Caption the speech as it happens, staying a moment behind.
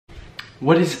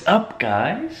What is up,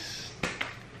 guys?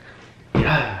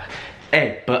 Yeah.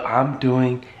 Hey, but I'm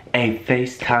doing a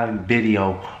FaceTime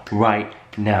video right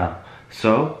now.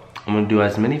 So, I'm gonna do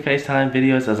as many FaceTime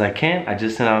videos as I can. I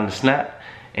just sent out on the Snap.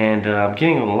 And I'm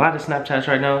getting a lot of Snapchats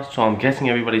right now. So I'm guessing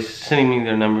everybody's sending me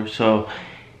their number. So,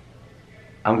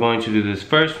 I'm going to do this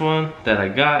first one that I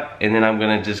got. And then I'm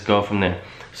gonna just go from there.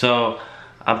 So,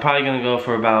 I'm probably gonna go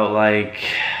for about like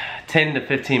 10 to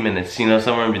 15 minutes. You know,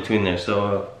 somewhere in between there.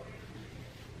 So,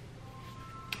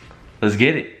 let's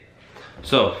get it.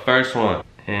 So, first one.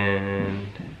 And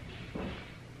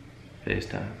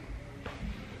FaceTime.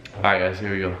 Alright guys,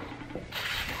 here we go.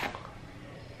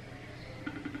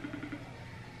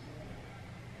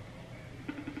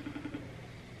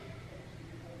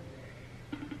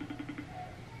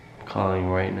 Calling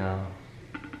right now.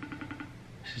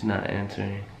 She's not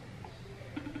answering.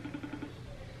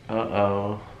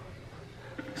 Uh-oh.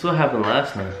 That's what happened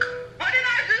last time. What did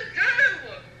I just do?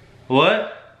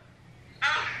 What?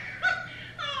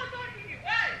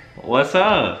 What's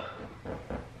up?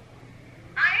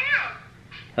 I am.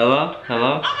 Hello?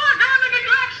 Hello? Oh my god, nigga,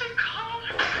 you actually called.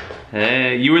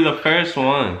 Hey, you were the first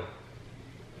one.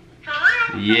 For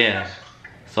real? Yeah.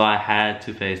 So I had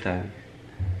to FaceTime.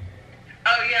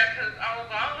 Oh yeah, because I was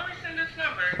like, let me send this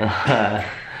number.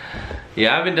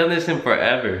 Yeah, I haven't done this in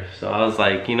forever. So I was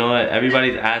like, you know what?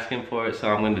 Everybody's asking for it, so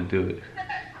I'm gonna do it.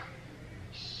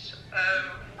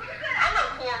 I look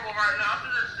horrible right now.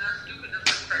 I'm just the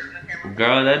stupidest person in here.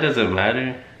 Girl, that doesn't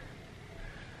matter.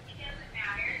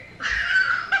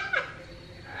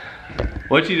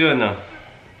 What you doing though?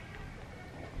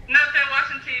 Nothing,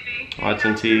 watching TV.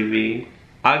 Watching TV.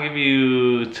 I'll give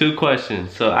you 2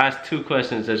 questions. So ask 2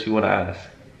 questions that you want to ask.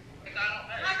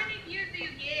 How many views do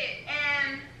you get?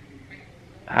 And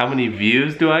How many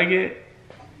views do I get?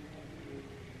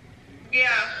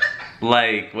 yeah.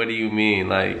 Like, what do you mean?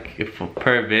 Like, if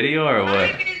per video or How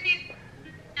what? many views do you get?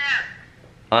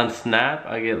 On Snap,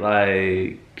 I get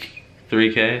like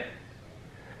 3K.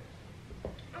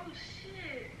 Oh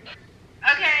shit.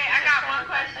 Okay, I got one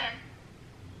question.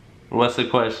 What's the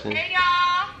question? Hey y'all.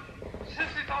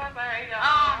 Hey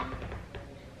y'all.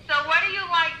 So what do you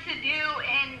like to do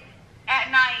at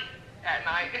night? At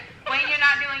night. When you're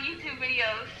not doing YouTube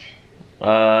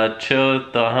videos? Chill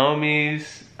with the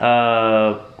homies.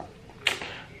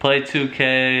 Play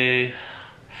 2K.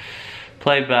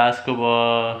 Play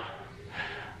basketball.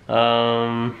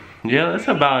 Yeah, that's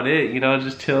about it. You know,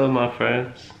 just chill with my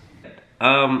friends.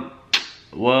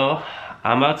 Well,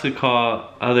 I'm about to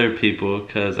call other people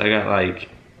because I got like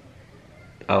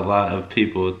a lot of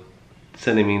people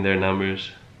sending me their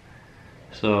numbers.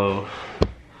 So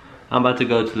I'm about to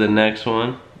go to the next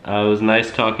one. It was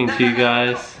nice talking to you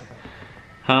guys.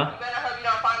 Huh? You better hope you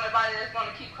don't find nobody that's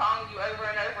gonna keep calling you over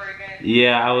and over again.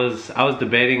 Yeah, I was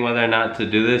debating whether or not to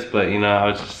do this, but you know, I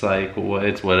was just like, well,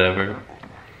 it's whatever.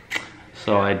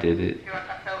 So I did it. You feel like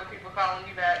I feel with people calling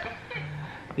you back.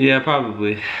 Yeah,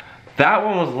 probably. That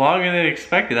one was longer than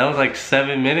expected. That was like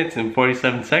 7 minutes and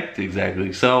 47 seconds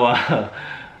exactly. So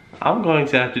I'm going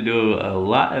to have to do a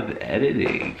lot of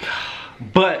editing.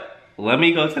 But let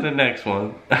me go to the next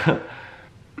one.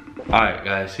 Alright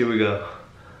guys, here we go.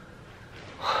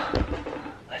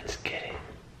 Let's get it.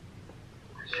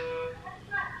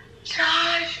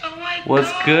 Josh, oh my god.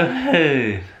 What's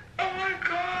good? Oh my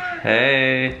god.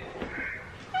 Hey.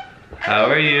 How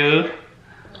are you?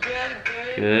 Good,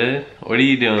 good. Good. What are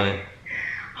you doing?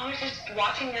 I was just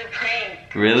watching your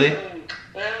prank. Really?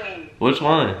 Really? Which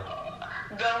one?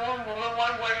 The one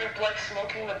where you're like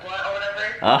smoking the blunt or whatever.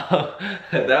 Oh,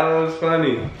 that one was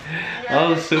funny. That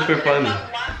was super funny.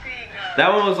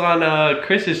 That one was on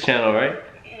Chris's channel, right?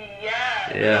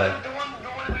 Yeah. Yeah. The one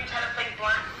where you try to play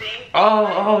blunt thing.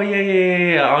 Oh,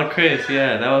 yeah, on Chris.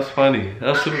 Yeah, that was funny. That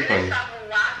was super funny. Stop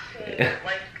laughing.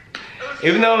 Like,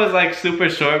 Even though it was like super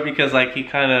short because like he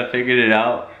kind of figured it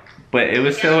out, but it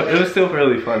was still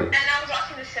really funny. And I was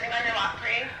watching the sitting on your lap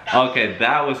prank. Okay,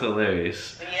 that was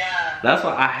hilarious. Yeah. That's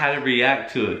why I had to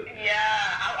react to it. Yeah.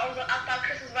 I thought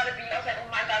Chris was about to be. I was like, oh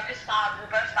my god, Chris, stop.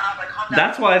 Reverse stop. Like, calm down.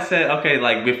 That's why I said, okay,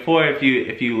 like before, if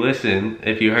you listen,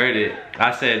 if you heard it,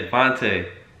 I said, Vontae,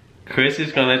 Chris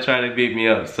is gonna try to beat me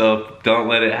up, so don't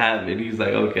let it happen. He's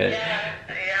like, okay. Yeah.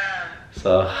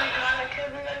 So, Oh my god, I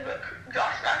can't believe it.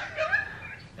 Josh.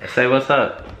 say what's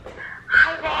up.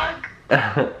 Hi,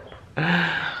 vlog.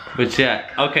 But yeah,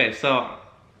 okay, so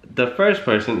the first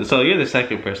person, so you're the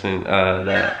second person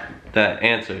that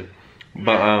answered,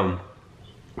 but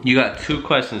you got 2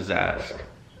 questions to ask.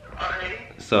 Alright.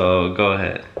 So go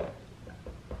ahead.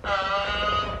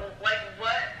 Like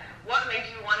what made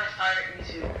you want to start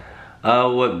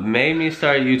YouTube? What made me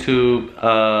start YouTube,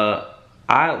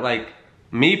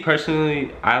 me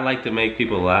personally, I like to make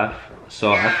people laugh.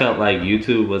 So I felt like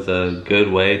YouTube was a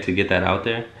good way to get that out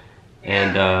there.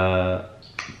 And,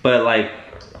 but like,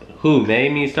 who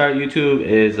made me start YouTube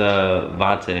is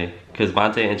Vontae. Because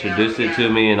Vontae introduced it to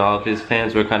me, and all of his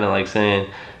fans were kind of like saying,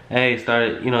 hey, start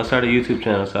a YouTube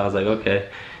channel. So I was like, okay.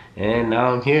 And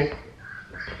now I'm here.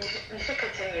 You should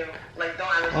continue. Like, don't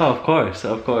ever stop. Oh, of course,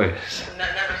 of course.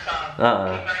 Never stop.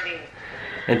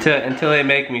 Keep grinding. Until they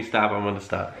make me stop, I'm gonna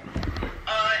stop. And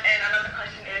another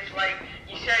question is, like,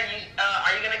 you said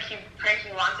are you gonna keep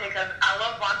pranking Vontae? Because I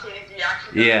love Vontae's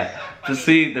reaction. Yeah. So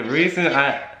see, the reason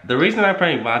I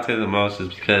prank Vontae the most is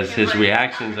because his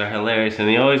reactions are hilarious, and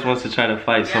he always wants to try to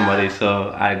fight somebody,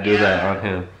 so I do that on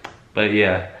him. But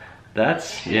yeah,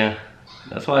 that's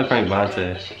why I prank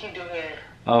Vontae. You should keep doing it.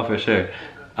 Oh, for sure.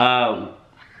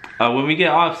 When we get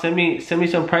off, send me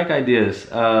some prank ideas.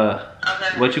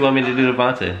 Okay. What you want me to do to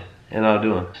Vontae, and I'll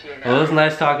do them. Well, it was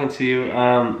nice talking to you.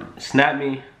 Snap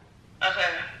me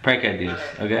prank ideas,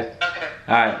 okay? Okay.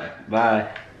 Alright, bye.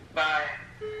 Bye.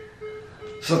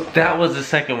 So that was the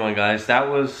second one, guys. That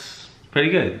was pretty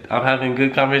good. I'm having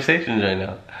good conversations right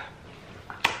now.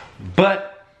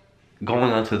 But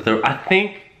going on to the third, I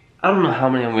don't know how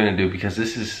many I'm gonna do, because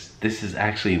this is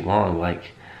actually long.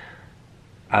 Like,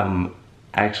 I'm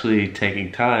actually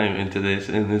taking time into this,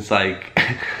 and it's like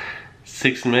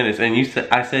 6 minutes. And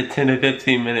I said 10 to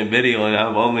 15 minute video, and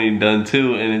I've only done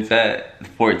 2, and it's at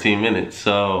 14 minutes.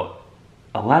 So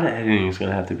a lot of editing is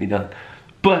gonna have to be done.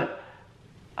 But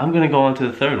I'm gonna go on to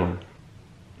the third one.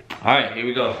 All right, here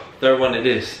we go. Third one it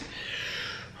is.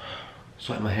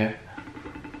 Sweat my hair.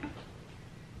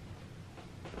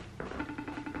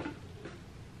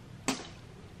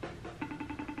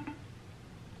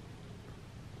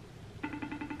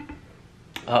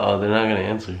 Uh-oh, they're not gonna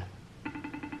answer.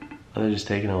 Oh, they're just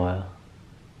taking a while.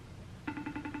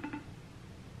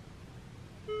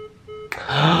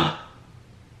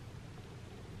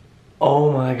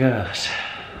 Oh my gosh.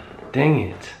 Dang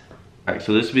it. Alright,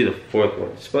 so this will be the fourth one.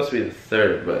 It's supposed to be the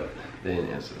third, but they didn't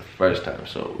answer the first time,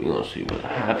 so we're gonna see what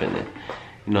happened.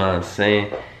 You know what I'm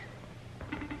saying?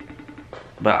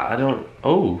 But I don't.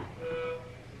 Oh.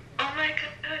 Oh my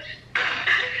gosh.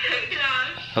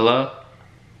 Gosh. Hello?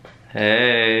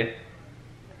 Hey.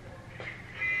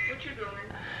 What you doing?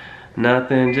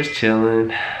 Nothing, just chilling.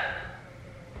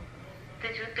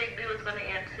 Did you think they was gonna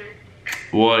answer?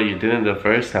 Well, you didn't the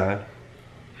first time.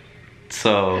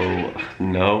 So,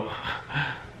 no.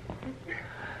 Are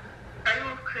you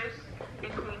with Chris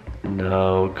and Queen?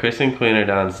 No, Chris and Queen are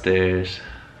downstairs.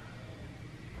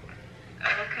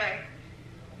 Okay.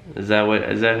 Is that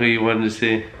who you wanted to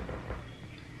see?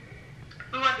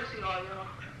 We want to see all y'all.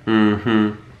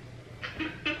 Mm-hmm.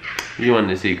 You wanted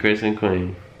to see Chris and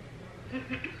Queen.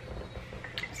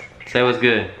 Say what's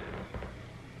good.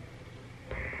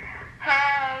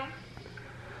 Hi.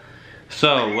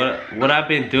 So what I've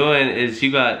been doing is,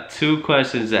 you got 2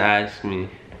 questions to ask me.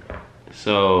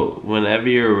 So whenever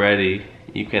you're ready,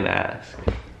 you can ask.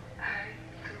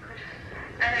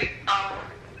 Hey,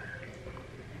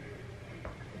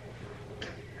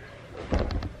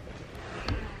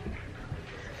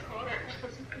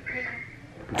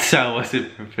 So I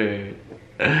wasn't prepared.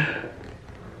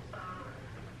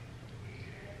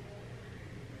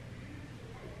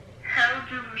 how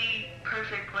did you meet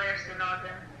Perfect Players and all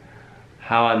them?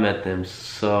 How I met them?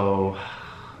 So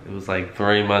it was like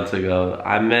 3 months ago.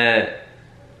 I met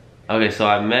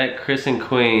Chris and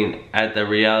Queen at the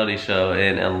reality show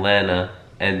in Atlanta,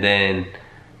 and then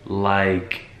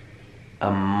like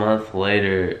a month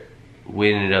later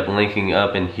we ended up linking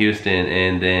up in Houston,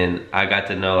 and then I got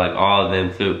to know like all of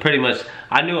them through, pretty much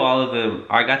I knew all of them,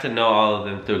 I got to know all of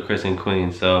them through Chris and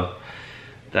Queen. So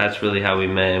that's really how we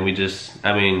met, and we just,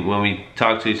 I mean, when we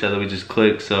talked to each other, we just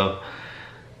clicked. So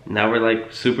now we're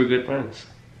like super good friends.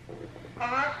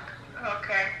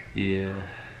 Okay. Yeah.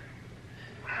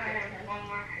 One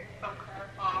more.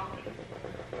 Okay.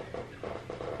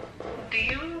 Do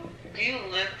you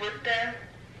live with them?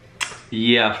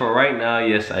 Yeah, for right now,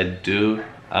 yes, I do.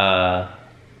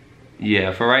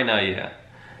 Yeah, for right now, yeah.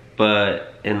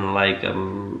 But in like, I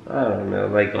don't know,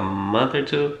 like a month or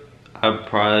 2, I'll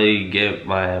probably get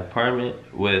my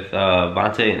apartment with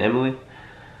Vontae and Emily.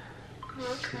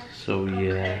 Okay. So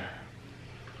yeah.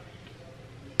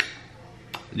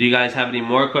 Do you guys have any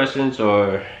more questions,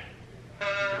 or?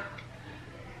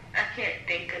 I can't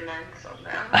think of none, so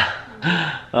now.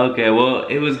 Okay, well,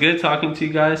 it was good talking to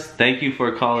you guys. Thank you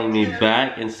for calling me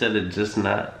back instead of just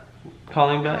not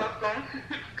calling back.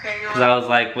 Okay, Cause I was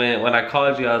like, when I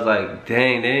called you, I was like,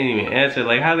 dang, they didn't even answer.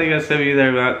 Like, how they gonna send me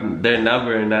their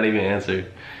number and not even answer?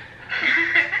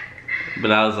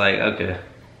 But I was like, okay.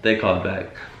 they called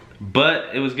back.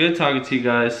 But it was good talking to you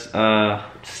guys.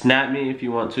 Snap me if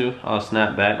you want to. I'll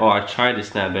snap back. Or I tried to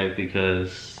snap back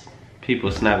because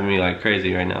people snapping me like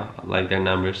crazy right now. I like their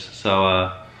numbers.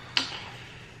 So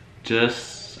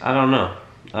just, I don't know.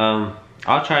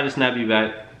 I'll try to snap you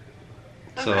back.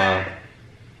 Okay. So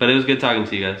but it was good talking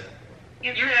to you guys.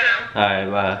 You too. Alright,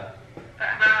 bye.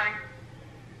 Bye.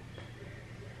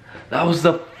 That was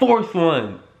the 4th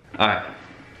one. Alright,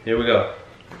 here we go.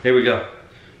 Here we go.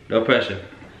 No pressure.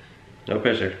 No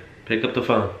pressure. Pick up the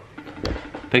phone.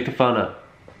 Pick the phone up.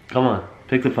 Come on.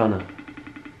 Pick the phone up.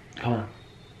 Come on.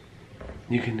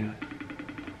 You can do it.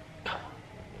 Come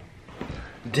on.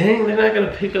 Dang, they're not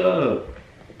gonna pick up.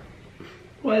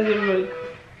 Why is everybody?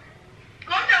 Oh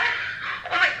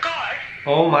my god.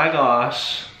 Oh my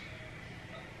gosh.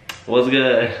 What's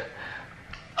good? Okay.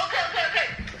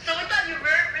 So we thought you were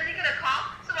really gonna call,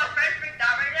 so my friend freaked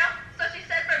out right now. So she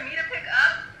said for me to pick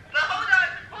up. But hold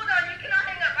on, you cannot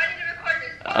hang up. I need to record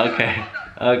this. Okay. Hold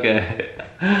on. Okay.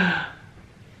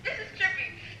 This is trippy.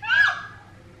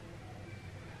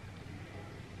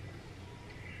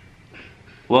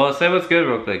 Well, say what's good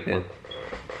real quick then.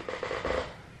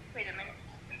 Wait a minute.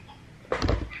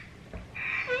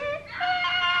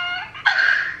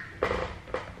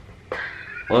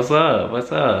 What's up?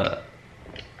 What's up?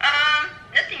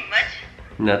 Nothing much.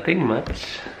 Nothing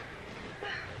much.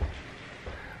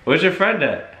 Where's your friend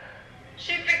at?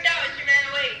 She freaked out and she ran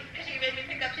away because she made me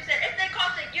pick up. She said, if they call,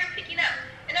 say you're picking up.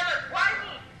 And I'm like, why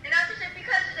me? And I just said,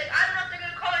 because she's like, I don't know if they're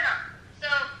going to call or not. So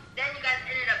then you guys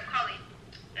ended up calling.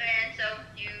 And so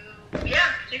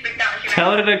yeah, she freaked out and she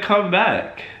Tell ran her to come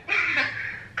back.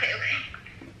 Okay.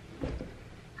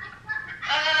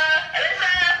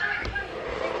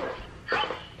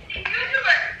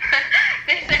 YouTuber.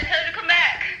 They said tell her to come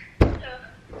back.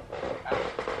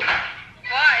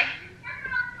 Why?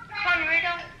 Come on,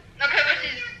 Rita. Okay, but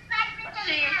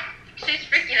she's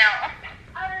freaking out.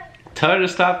 Tell her to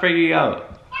stop freaking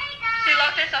out. She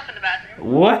locked herself in the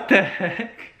bathroom. What the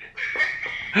heck?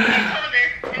 I told her.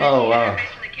 And then Oh, she wow. hid her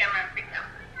face from the camera and freaked out.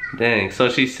 Dang, so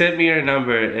she sent me her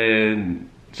number and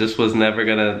just was never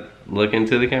gonna look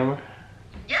into the camera?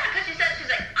 Yeah, because she's like, she's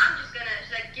like,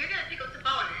 you're gonna pick up the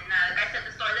phone. And like I said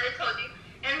the story that I told you.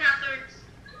 And afterwards,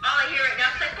 all I hear right now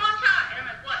is like, go chat. And I'm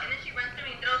like, what? And then she runs to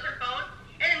me and throws her phone.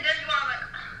 And then there you are, I'm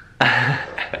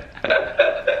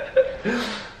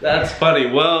like, That's funny.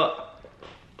 Well,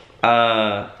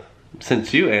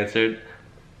 since you answered,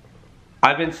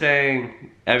 I've been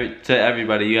saying to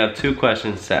everybody, you have 2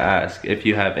 questions to ask if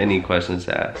you have any questions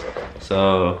to ask.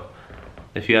 So,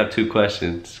 if you have 2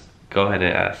 questions, go ahead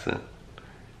and ask them.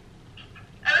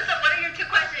 Alyssa, what are your 2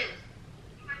 questions?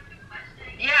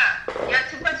 Yeah, you have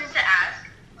 2 questions to ask.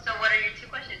 So what are your 2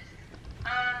 questions?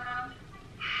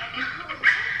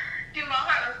 Dude, my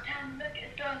heart was pounding. Look,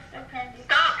 it's so crazy.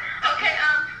 Stop. Okay, I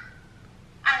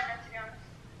don't know, to be honest.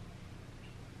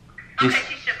 Okay,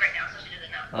 she's shook right now, so she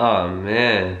doesn't know. Oh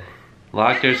man.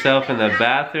 Locked herself in the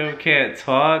bathroom, can't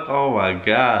talk? Oh my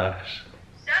gosh.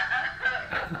 Shut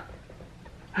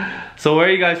up. So where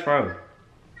are you guys from?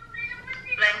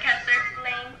 Lancaster.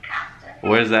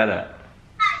 Where's that at?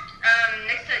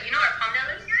 Next to, you know where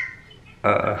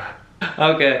Palmdale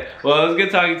is? Okay, well it was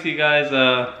good talking to you guys.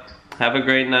 Have a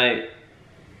great night.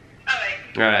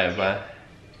 Alright, bye.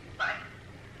 Bye.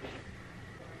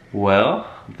 Well,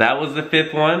 that was the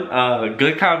 5th one.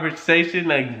 Good conversation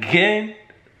again.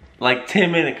 Like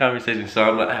 10-minute conversation, so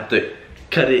I'm gonna have to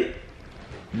cut it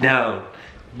down.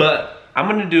 But I'm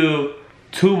gonna do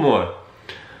 2 more.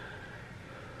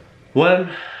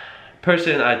 One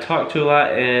person I talk to a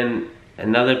lot, and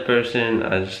another person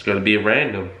I'm just gonna be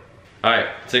random. Alright,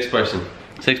 6th person.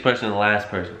 6th person, the last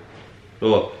person.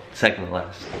 Well, second to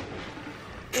last.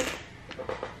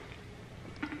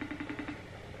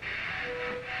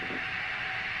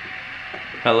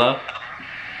 Hello?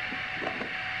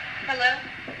 Hello?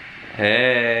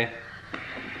 Hey.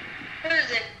 Who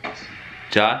is it?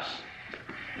 Josh?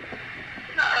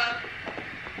 Uh-oh.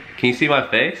 Can you see my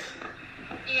face?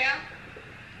 Yeah?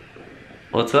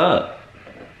 What's up?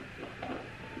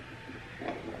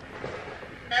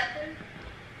 Nothing?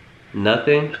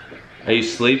 Nothing? Are you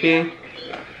sleeping?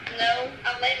 No,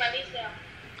 I'm laying my knees down.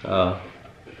 Oh.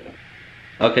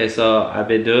 Okay, so I've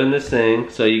been doing this thing.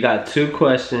 So you got 2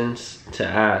 questions to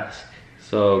ask.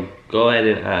 So go ahead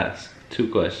and ask 2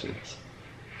 questions.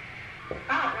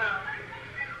 I don't know.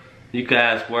 You could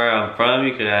ask where I'm from.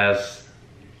 You could ask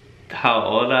how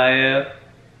old I am.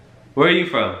 Where are you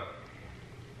from?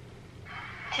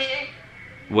 Tig?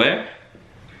 Where?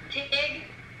 Tig?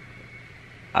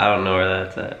 I don't know where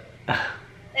that's at.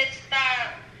 It's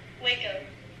Waco.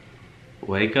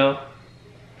 Waco?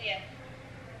 Yeah.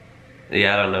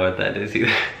 Yeah, I don't know what that is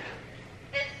either.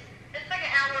 It's like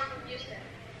an hour from Houston.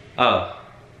 Oh,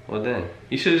 well then.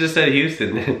 You should have just said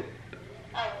Houston then.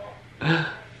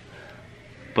 Oh.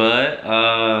 But,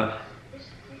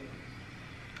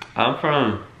 I'm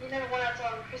from... You never went out to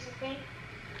Christmas Queen?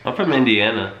 I'm from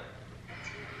Indiana.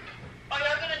 Oh,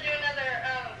 y'all gonna do another,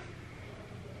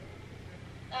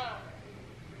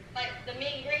 like the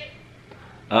meet and greet?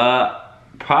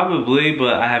 Probably,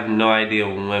 but I have no idea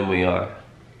when we are.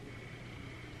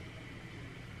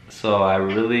 So I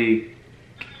really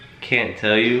can't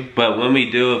tell you. But when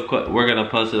we do, of course, we're gonna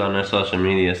post it on our social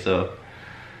media. So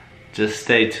just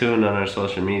stay tuned on our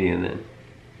social media then.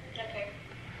 Okay.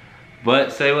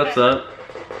 But say what's up.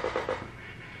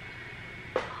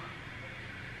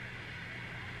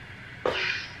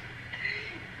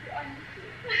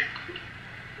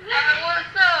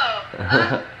 What's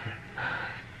up?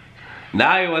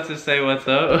 Now he wants to say what's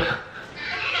up.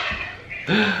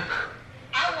 I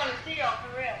want to see y'all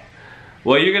for real.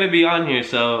 Well, you're gonna be on here,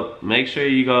 so make sure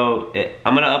you go.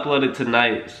 I'm gonna upload it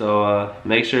tonight, so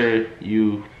make sure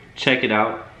you check it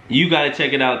out. You gotta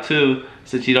check it out too,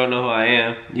 since you don't know who I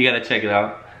am. You gotta check it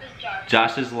out.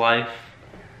 Josh's Life.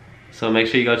 So make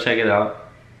sure you go check it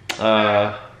out.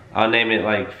 I'll name it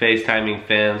like FaceTiming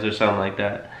Fans or something like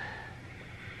that.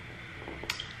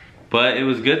 But it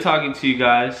was good talking to you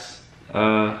guys.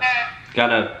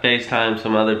 Gotta FaceTime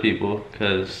some other people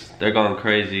because they're going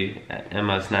crazy in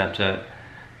my Snapchat.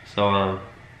 So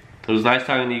it was nice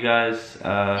talking to you guys.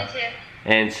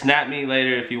 And snap me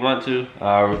later if you want to.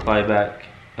 I'll reply back,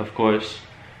 of course.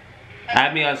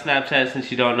 Add me on Snapchat since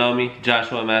you don't know me,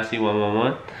 Joshua Massey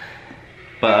 111.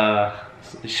 But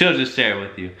she'll just share it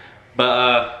with you.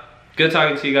 But good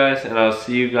talking to you guys, and I'll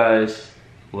see you guys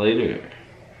later.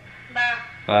 Bye.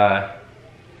 Bye.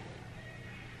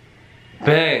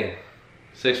 Bang.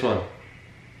 6-1.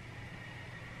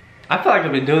 I feel like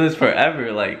I've been doing this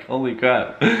forever, like, holy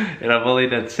crap. And I've only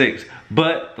done 6.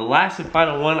 But the last and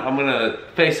final one, I'm gonna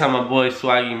FaceTime my boy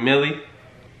Swaggy Millie.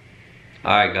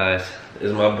 Alright guys, this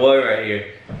is my boy right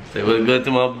here. Say what's good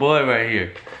to my boy right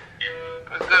here.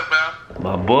 What's good, bro?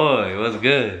 My boy, what's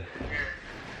good?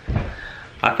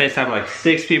 I FaceTimed like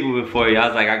 6 people before you. I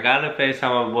was like, I gotta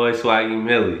FaceTime my boy Swaggy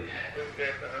Millie. What's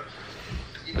good, bro?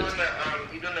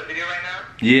 You doing the video right now?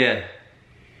 Yeah.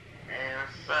 Man,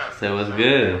 what's up? Say what's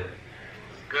good.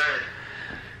 Good.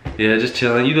 Yeah, just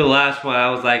chilling. You the last one. I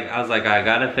was like, I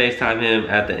gotta FaceTime him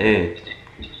at the end.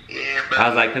 Yeah, bro. I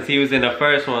was like, cause he was in the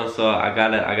first one, so I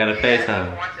gotta FaceTime I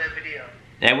him. watch that video.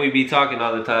 And we be talking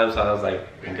all the time, so I was like,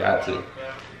 I got to. Listen.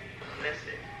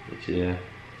 But yeah,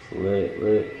 it's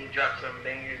lit. You dropped some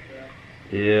bangers,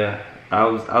 bro. Yeah, I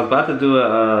was about to do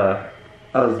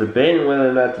I was debating whether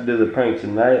or not to do the prank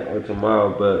tonight or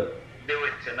tomorrow, but Do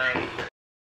it tonight.